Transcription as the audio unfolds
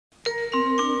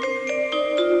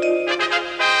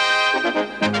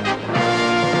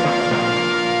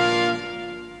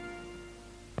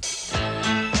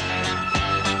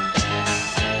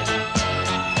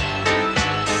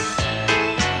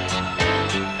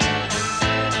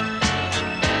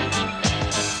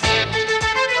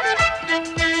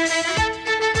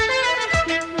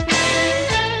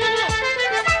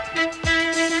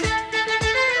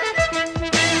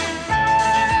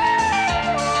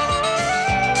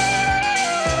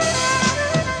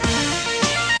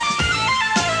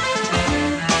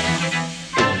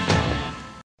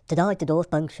Tonight, the North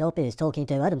Bank Shop is talking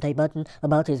to Adam T. Burton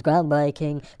about his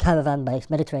groundbreaking caravan-based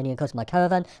Mediterranean customer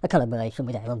caravan, a collaboration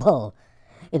with Aaron Paul.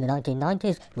 In the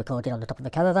 1990s, recorded on the top of the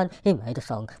caravan, he made a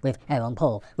song with Aaron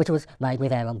Paul, which was made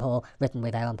with Aaron Paul, written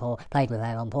with Aaron Paul, played with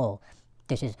Aaron Paul.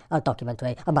 This is a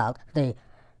documentary about the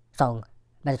song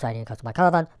Mediterranean Customer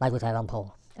Caravan, made with Aaron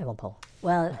Paul. Aaron Paul.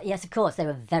 Well, yes, of course, they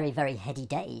were very, very heady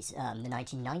days, the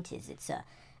 1990s. It's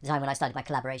the time when I started my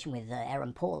collaboration with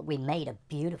Aaron Paul. We made a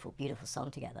beautiful, beautiful song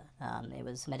together. It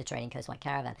was Mediterranean Coastline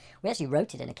Caravan. We actually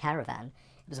wrote it in a caravan.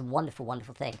 It was a wonderful,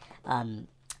 wonderful thing.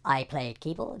 I played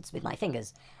keyboards with my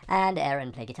fingers, and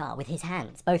Aaron played guitar with his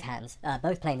hands, both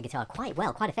playing the guitar quite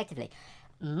well, quite effectively.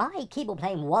 My keyboard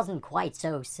playing wasn't quite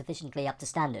so sufficiently up to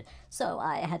standard, so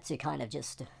I had to kind of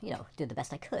just, do the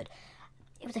best I could.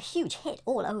 It was a huge hit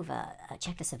all over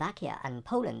Czechoslovakia and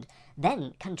Poland,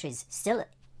 then countries still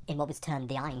in what was termed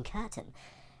the Iron Curtain.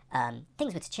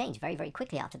 Things were to change very, very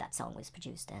quickly after that song was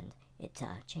produced, and it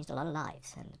changed a lot of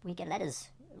lives. And we get letters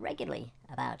regularly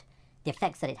about the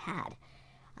effects that it had.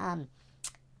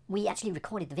 We actually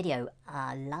recorded the video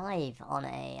live on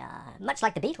a, much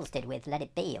like the Beatles did with Let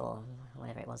It Be, or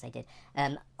whatever it was they did,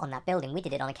 on that building. We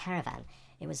did it on a caravan.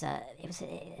 It was an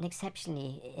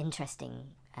exceptionally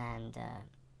interesting and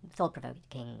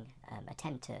thought-provoking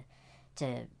attempt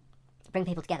to bring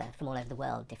people together from all over the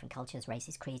world, different cultures,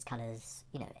 races, creeds, colours.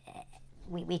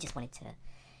 We just wanted to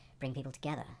bring people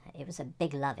together. It was a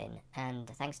big love-in, and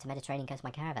thanks to Mediterranean Coast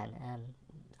My Caravan,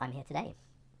 I'm here today.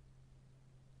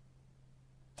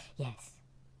 Yes.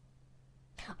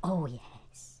 Oh,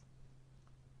 yes.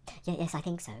 Yes, I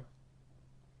think so.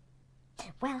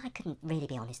 Well, I couldn't really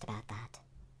be honest about that.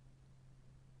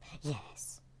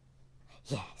 Yes.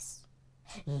 Yes.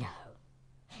 No.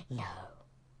 No.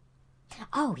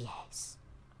 Oh, yes.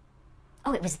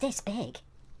 Oh, it was this big.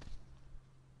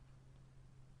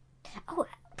 Oh,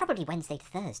 probably Wednesday to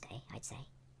Thursday, I'd say.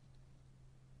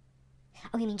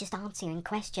 Oh, you mean just answering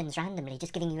questions randomly,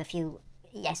 just giving you a few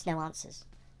yes-no answers?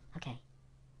 Okay.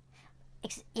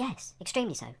 Yes,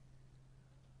 extremely so.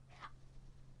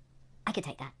 I could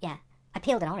take that, yeah. I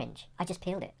peeled an orange. I just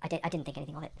peeled it. I didn't think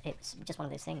anything of it. It was just one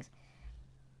of those things.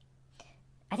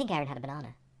 I think Aaron had a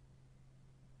banana.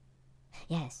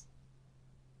 Yes.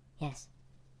 Yes.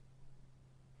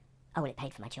 Oh, well, it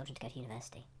paid for my children to go to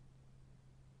university.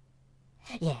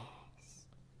 Yes.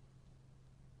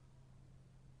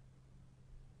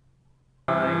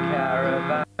 My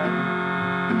caravan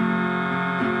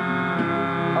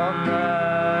on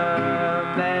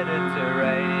the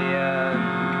Mediterranean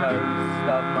coast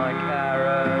of my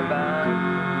caravan.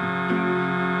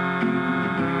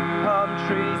 Palm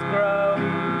trees grow,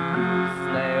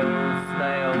 snails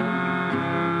snail,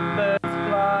 birds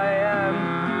fly and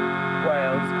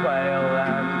whales quail,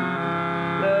 and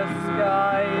the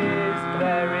sky is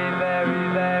very, very,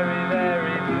 very,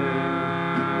 very blue.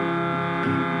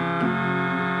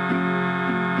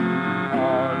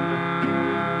 On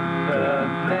the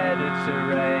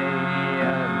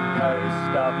Mediterranean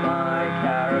coast of my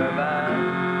caravan.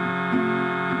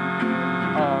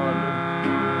 On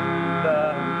the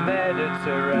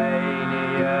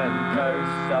Mediterranean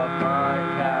coast of my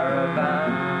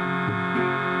caravan.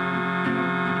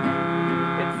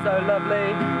 It's so lovely.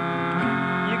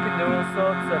 You can do all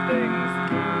sorts of things.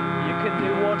 You can do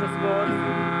water sports.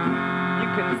 You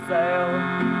can sail.